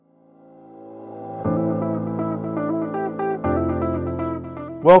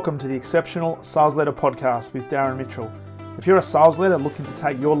Welcome to the Exceptional Sales Leader Podcast with Darren Mitchell. If you're a sales leader looking to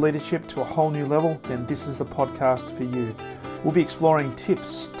take your leadership to a whole new level, then this is the podcast for you. We'll be exploring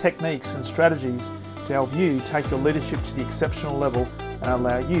tips, techniques, and strategies to help you take your leadership to the exceptional level and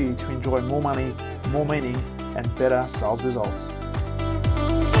allow you to enjoy more money, more meaning, and better sales results.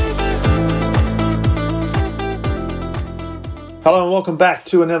 Hello and welcome back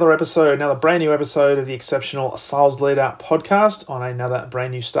to another brand new episode of the Exceptional Sales Leader Podcast on another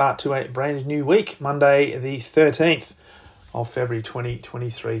brand new start to a brand new week, Monday the 13th of February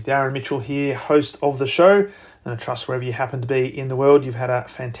 2023. Darren Mitchell here, host of the show, and I trust wherever you happen to be in the world, you've had a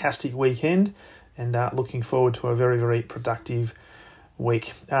fantastic weekend and looking forward to a very, very productive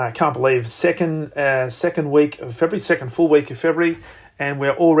week. I can't believe second full week of February, and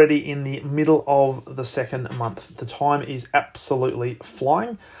we're already in the middle of the second month. The time is absolutely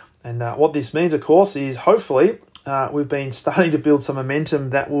flying. And what this means, of course, is hopefully we've been starting to build some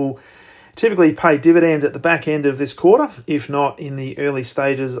momentum that will typically pay dividends at the back end of this quarter, if not in the early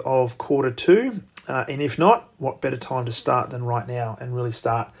stages of quarter two. And if not, what better time to start than right now and really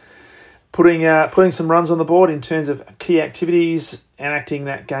start putting some runs on the board in terms of key activities, enacting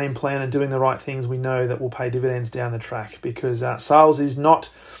that game plan and doing the right things we know that will pay dividends down the track, because sales is not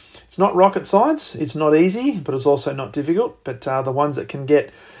rocket science. It's not easy, but it's also not difficult. But the ones that can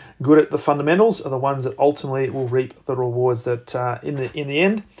get good at the fundamentals are the ones that ultimately will reap the rewards that in the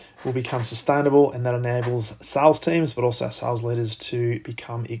end will become sustainable, and that enables sales teams but also sales leaders to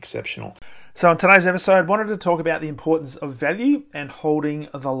become exceptional. So in today's episode, I wanted to talk about the importance of value and holding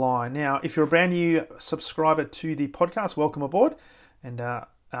the line. Now, if you're a brand new subscriber to the podcast, welcome aboard. And the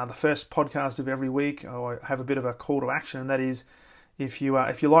first podcast of every week, I have a bit of a call to action, and that is, if you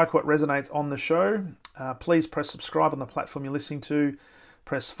like what resonates on the show, please press subscribe on the platform you're listening to.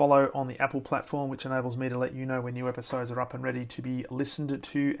 Press follow on the Apple platform, which enables me to let you know when new episodes are up and ready to be listened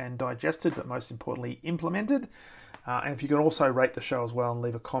to and digested, but most importantly, implemented. And if you can also rate the show as well and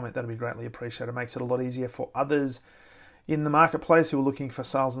leave a comment, that'd be greatly appreciated. It makes it a lot easier for others in the marketplace who are looking for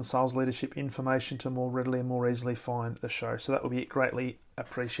sales and sales leadership information to more readily and more easily find the show. So that would be greatly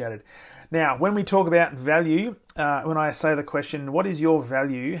appreciated. Now, when we talk about value, when I say the question, what is your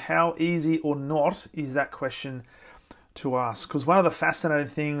value? How easy or not is that question to ask? Because one of the fascinating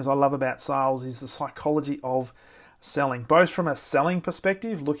things I love about sales is the psychology of selling, both from a selling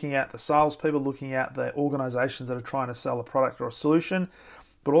perspective, looking at the salespeople, looking at the organizations that are trying to sell a product or a solution,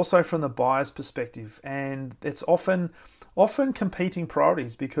 but also from the buyer's perspective. And it's often competing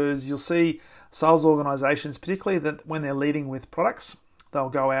priorities, because you'll see sales organizations, particularly that when they're leading with products, they'll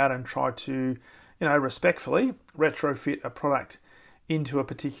go out and try to, respectfully retrofit a product into a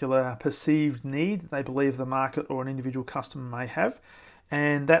particular perceived need they believe the market or an individual customer may have.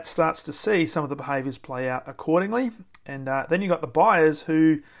 And that starts to see some of the behaviours play out accordingly. And then you've got the buyers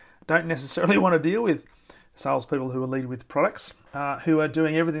who don't necessarily want to deal with salespeople who are leading with products, who are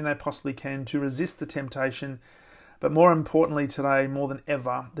doing everything they possibly can to resist the temptation. But more importantly today, more than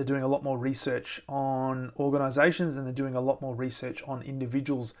ever, they're doing a lot more research on organisations, and they're doing a lot more research on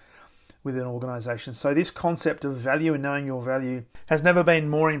individuals within organisations. So this concept of value and knowing your value has never been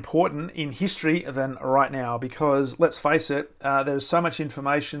more important in history than right now, because let's face it, there's so much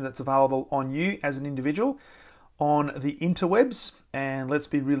information that's available on you as an individual on the interwebs, and let's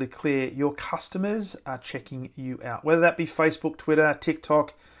be really clear, your customers are checking you out, whether that be Facebook, Twitter,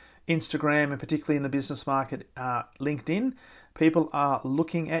 TikTok, Instagram, and particularly in the business market, LinkedIn. People are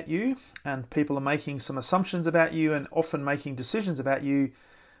looking at you, and people are making some assumptions about you and often making decisions about you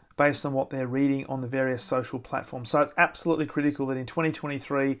based on what they're reading on the various social platforms. So it's absolutely critical that in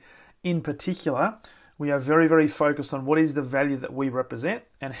 2023, in particular, we are very, very focused on what is the value that we represent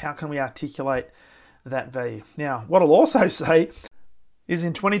and how can we articulate that value. Now, what I'll also say is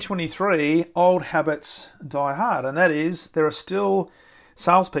in 2023, old habits die hard, and that is there are still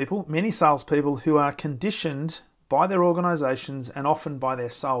many salespeople who are conditioned by their organizations and often by their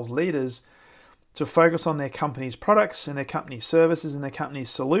sales leaders to focus on their company's products and their company's services and their company's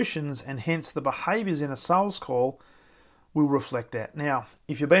solutions, and hence the behaviours in a sales call will reflect that. Now,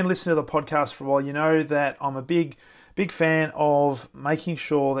 if you've been listening to the podcast for a while, you know that I'm a big fan of making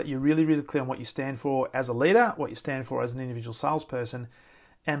sure that you're really, really clear on what you stand for as a leader, what you stand for as an individual salesperson,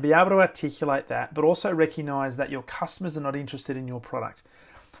 and be able to articulate that, but also recognise that your customers are not interested in your product.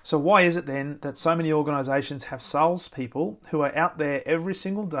 So why is it then that so many organisations have salespeople who are out there every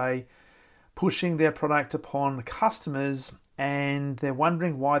single day pushing their product upon customers, and they're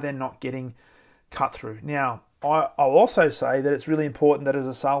wondering why they're not getting cut through? Now, I'll also say that it's really important that as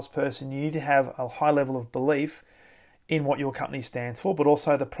a salesperson, you need to have a high level of belief in what your company stands for, but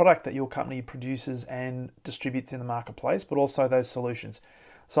also the product that your company produces and distributes in the marketplace, but also those solutions.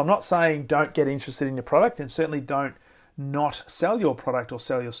 So I'm not saying don't get interested in your product, and certainly don't not sell your product or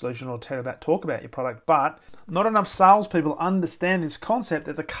sell your solution or talk about your product, but not enough salespeople understand this concept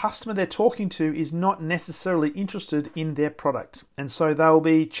that the customer they're talking to is not necessarily interested in their product. And so they'll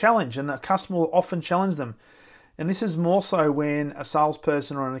be challenged, and the customer will often challenge them. And this is more so when a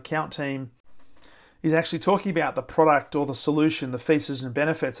salesperson or an account team is actually talking about the product or the solution, the features and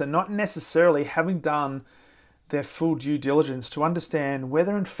benefits, and not necessarily having done their full due diligence to understand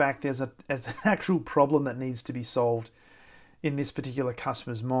whether in fact there's an actual problem that needs to be solved in this particular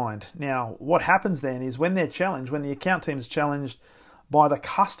customer's mind. Now, what happens then is when they're challenged, when the account team is challenged by the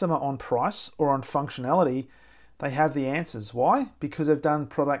customer on price or on functionality, they have the answers. Why? Because they've done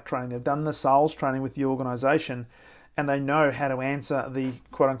product training, they've done the sales training with the organization, and they know how to answer the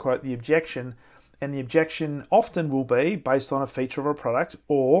quote-unquote the objection. And the objection often will be based on a feature of a product,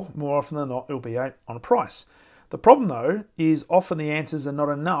 or more often than not, it will be on a price. The problem though is often the answers are not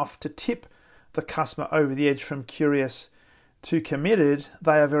enough to tip the customer over the edge from curious to committed.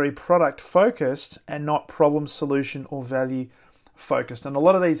 They are very product focused and not problem, solution, or value focused. And a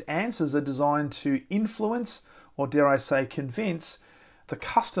lot of these answers are designed to influence, or dare I say convince, the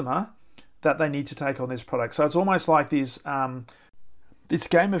customer that they need to take on this product. So it's almost like this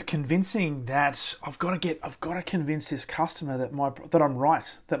game of convincing that I've got to convince this customer that I'm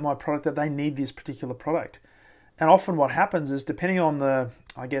right, that my product, that they need this particular product. And often what happens is, depending on the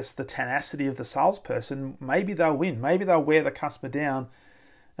tenacity of the salesperson, maybe they'll win. Maybe they'll wear the customer down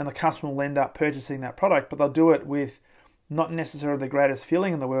and the customer will end up purchasing that product, but they'll do it with not necessarily the greatest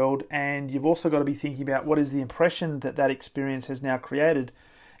feeling in the world. And you've also got to be thinking about what is the impression that experience has now created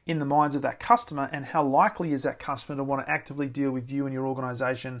in the minds of that customer, and how likely is that customer to want to actively deal with you and your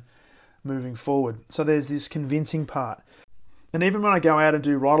organization moving forward. So there's this convincing part. And even when I go out and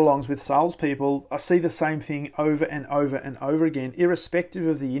do ride-alongs with salespeople, I see the same thing over and over and over again, irrespective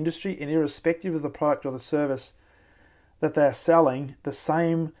of the industry and irrespective of the product or the service that they're selling. The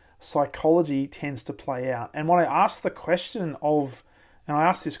same psychology tends to play out. And when I ask the question of, and I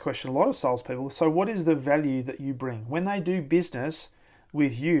ask this question a lot of salespeople, so what is the value that you bring? When they do business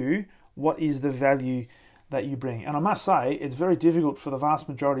with you, what is the value that you bring? And I must say, it's very difficult for the vast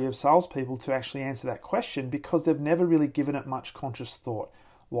majority of salespeople to actually answer that question, because they've never really given it much conscious thought.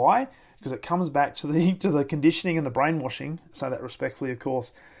 Why? Because it comes back to the conditioning and the brainwashing, say that respectfully of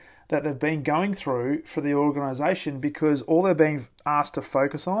course, that they've been going through for the organization, because all they're being asked to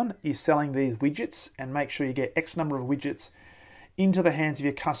focus on is selling these widgets and make sure you get X number of widgets into the hands of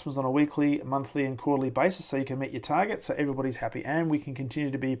your customers on a weekly, monthly and quarterly basis so you can meet your target, so everybody's happy and we can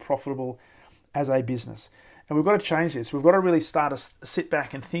continue to be profitable as a business. And we've got to change this. We've got to really start to sit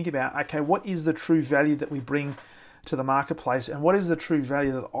back and think about, okay, what is the true value that we bring to the marketplace, and what is the true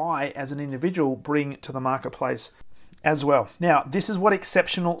value that I as an individual bring to the marketplace as well. Now, this is what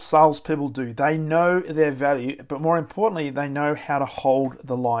exceptional salespeople do. They know their value, but more importantly, they know how to hold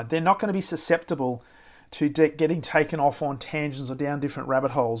the line. They're not going to be susceptible to getting taken off on tangents or down different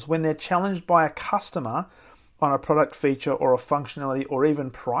rabbit holes. When they're challenged by a customer on a product feature or a functionality or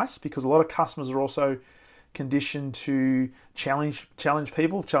even price, because a lot of customers are also conditioned to challenge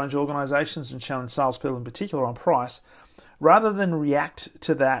people, challenge organizations, and challenge salespeople in particular on price, rather than react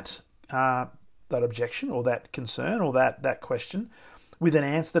to that objection or that concern or that question with an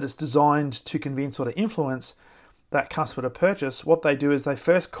answer that is designed to convince or to influence that customer to purchase, what they do is they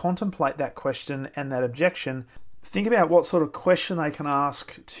first contemplate that question and that objection. Think about what sort of question they can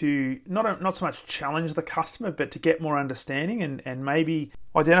ask to not so much challenge the customer, but to get more understanding and maybe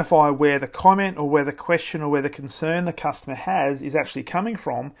identify where the comment or where the question or where the concern the customer has is actually coming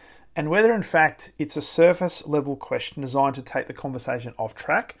from, and whether in fact it's a surface level question designed to take the conversation off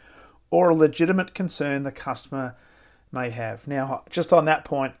track or a legitimate concern the customer may have. Now, just on that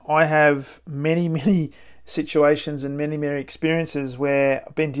point, I have many situations and many experiences where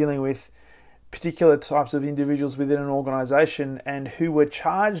I've been dealing with particular types of individuals within an organization and who were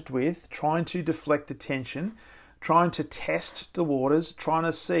charged with trying to deflect attention, trying to test the waters, trying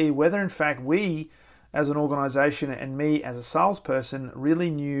to see whether in fact we as an organization and me as a salesperson really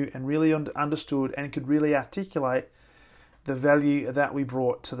knew and really understood and could really articulate the value that we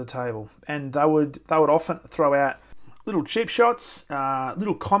brought to the table. And they would often throw out little cheap shots,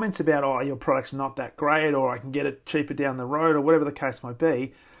 little comments about, oh, your product's not that great, or I can get it cheaper down the road, or whatever the case might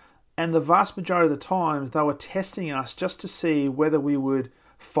be. And the vast majority of the times they were testing us just to see whether we would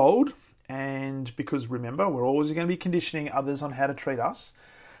fold, and because remember, we're always going to be conditioning others on how to treat us,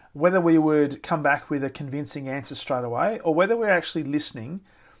 whether we would come back with a convincing answer straight away, or whether we're actually listening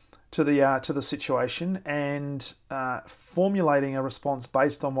to the situation and formulating a response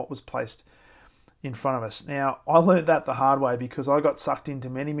based on what was placed in front of us. Now, I learned that the hard way because I got sucked into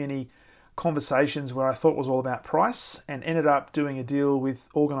many conversations where I thought was all about price and ended up doing a deal with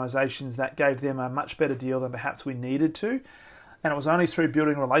organisations that gave them a much better deal than perhaps we needed to. And it was only through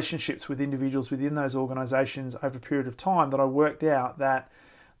building relationships with individuals within those organisations over a period of time that I worked out that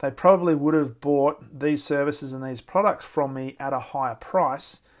they probably would have bought these services and these products from me at a higher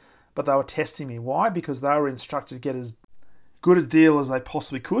price, but they were testing me. Why? Because they were instructed to get as good a deal as they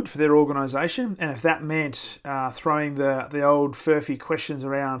possibly could for their organisation. And if that meant throwing the old furphy questions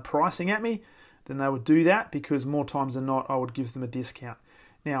around pricing at me, then they would do that, because more times than not, I would give them a discount.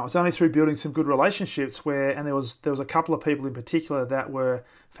 Now, it's only through building some good relationships and there was a couple of people in particular that were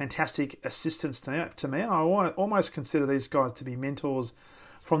fantastic assistants to me, and I almost consider these guys to be mentors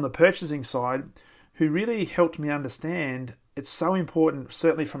from the purchasing side, who really helped me understand it's so important,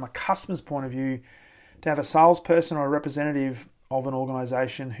 certainly from a customer's point of view, to have a salesperson or a representative of an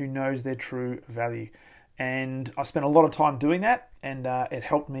organisation who knows their true value. And I spent a lot of time doing that, and it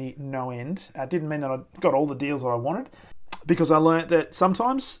helped me no end. It didn't mean that I got all the deals that I wanted, because I learned that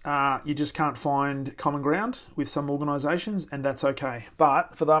sometimes you just can't find common ground with some organisations, and that's okay.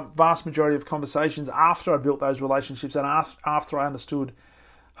 But for the vast majority of conversations after I built those relationships and after I understood,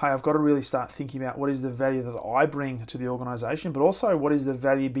 hey, I've got to really start thinking about what is the value that I bring to the organisation, but also what is the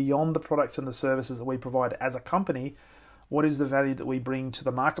value beyond the products and the services that we provide as a company. What is the value that we bring to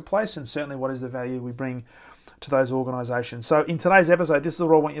the marketplace, and certainly what is the value we bring to those organisations. So in today's episode, this is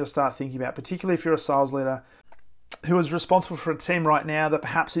what I want you to start thinking about, particularly if you're a sales leader who is responsible for a team right now that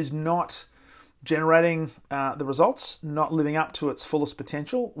perhaps is not generating the results, not living up to its fullest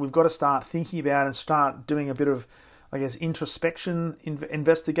potential. We've got to start thinking about and start doing a bit of, introspection,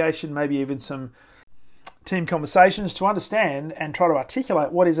 investigation, maybe even some team conversations to understand and try to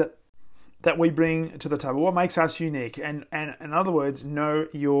articulate what is it that we bring to the table, what makes us unique, and in other words, know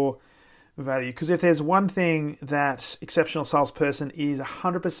your value. Because if there's one thing that exceptional salesperson is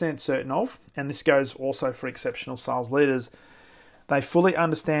 100% certain of, and this goes also for exceptional sales leaders, they fully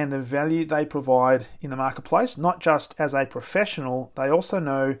understand the value they provide in the marketplace, not just as a professional, they also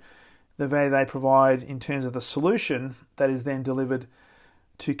know the value they provide in terms of the solution that is then delivered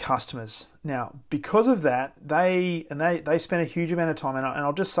to customers. Now, because of that, they spend a huge amount of time, and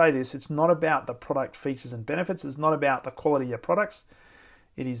I'll just say this, it's not about the product features and benefits, it's not about the quality of your products,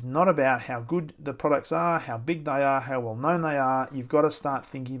 it is not about how good the products are, how big they are, how well known they are. You've got to start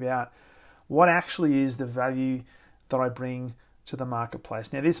thinking about what actually is the value that I bring to the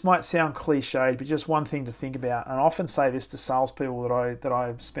marketplace. Now, this might sound cliched, but just one thing to think about, and I often say this to salespeople that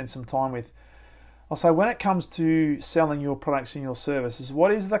I spend some time with. I'll say, when it comes to selling your products and your services,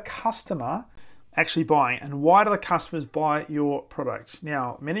 what is the customer actually buying, and why do the customers buy your products?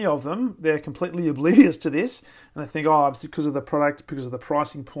 Now, many of them, they're completely oblivious to this, and they think, oh, it's because of the product, because of the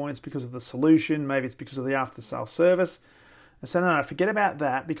pricing points, because of the solution, maybe it's because of the after-sales service. And so no, forget about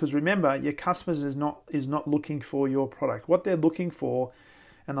that, because remember, your customers is not looking for your product. What they're looking for,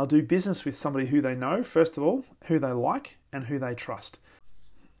 and they'll do business with somebody who they know, first of all, who they like, and who they trust.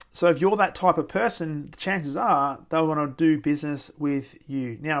 So if you're that type of person, the chances are they'll want to do business with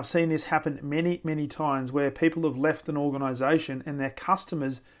you. Now, I've seen this happen many times where people have left an organisation and their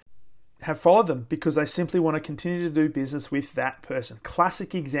customers have followed them because they simply want to continue to do business with that person.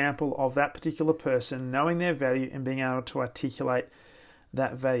 Classic example of that particular person knowing their value and being able to articulate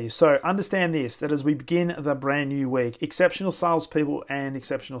that value. So understand this, that as we begin the brand new week, exceptional salespeople and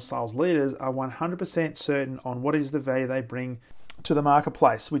exceptional sales leaders are 100% certain on what is the value they bring to the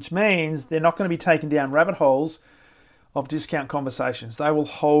marketplace, which means they're not going to be taken down rabbit holes of discount conversations. They will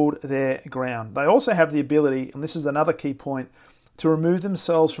hold their ground. They also have the ability, and this is another key point, to remove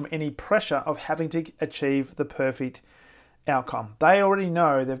themselves from any pressure of having to achieve the perfect outcome. They already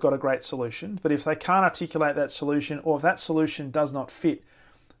know they've got a great solution, but if they can't articulate that solution, or if that solution does not fit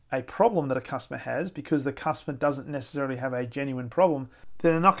a problem that a customer has, because the customer doesn't necessarily have a genuine problem,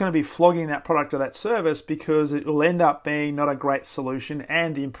 then they're not going to be flogging that product or that service, because it will end up being not a great solution,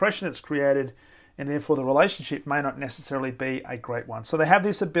 and the impression it's created, and therefore the relationship may not necessarily be a great one. So they have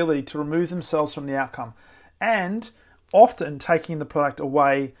this ability to remove themselves from the outcome, and often taking the product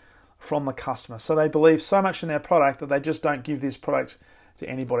away from the customer. So they believe so much in their product that they just don't give this product to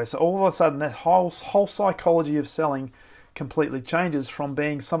anybody. So all of a sudden, that whole psychology of selling completely changes from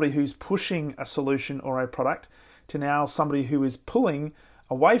being somebody who's pushing a solution or a product to now somebody who is pulling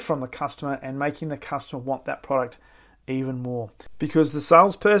away from the customer and making the customer want that product even more. Because the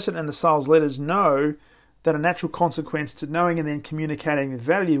salesperson and the sales leaders know that a natural consequence to knowing and then communicating the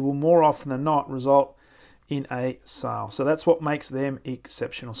value will more often than not result in a sale. So that's what makes them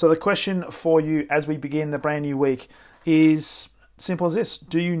exceptional. So the question for you as we begin the brand new week is simple as this.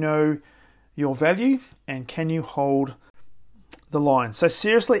 Do you know your value, and can you hold the line? So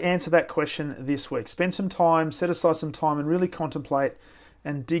seriously answer that question this week. Spend some time, set aside some time, and really contemplate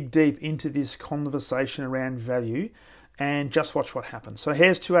and dig deep into this conversation around value, and just watch what happens. So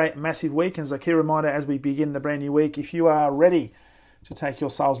here's to a massive week. And as a key reminder, as we begin the brand new week, if you are ready to take your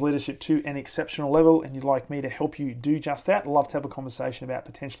sales leadership to an exceptional level and you'd like me to help you do just that, I'd love to have a conversation about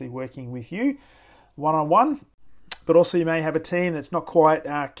potentially working with you one-on-one. But also you may have a team that's not quite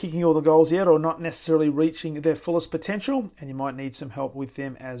kicking all the goals yet, or not necessarily reaching their fullest potential, and you might need some help with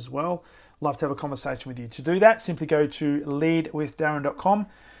them as well. Love to have a conversation with you. To do that, simply go to leadwithdarren.com.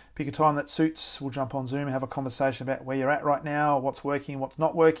 Pick a time that suits. We'll jump on Zoom and have a conversation about where you're at right now, what's working, what's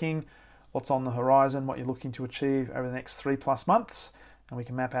not working, what's on the horizon, what you're looking to achieve over the next 3+ months. And we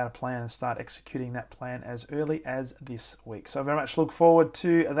can map out a plan and start executing that plan as early as this week. So I very much look forward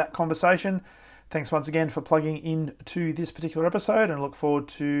to that conversation. Thanks once again for plugging into this particular episode, and I look forward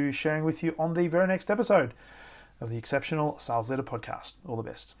to sharing with you on the very next episode of the Exceptional Sales Leader Podcast. All the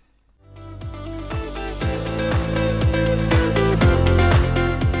best.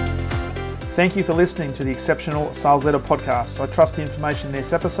 Thank you for listening to the Exceptional Sales Leader Podcast. I trust the information in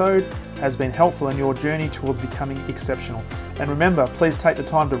this episode has been helpful in your journey towards becoming exceptional. And remember, please take the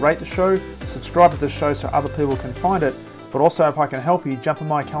time to rate the show, subscribe to the show so other people can find it. But also, if I can help you, jump on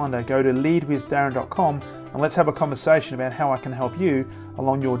my calendar, go to leadwithdarren.com, and let's have a conversation about how I can help you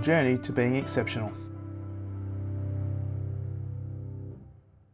along your journey to being exceptional.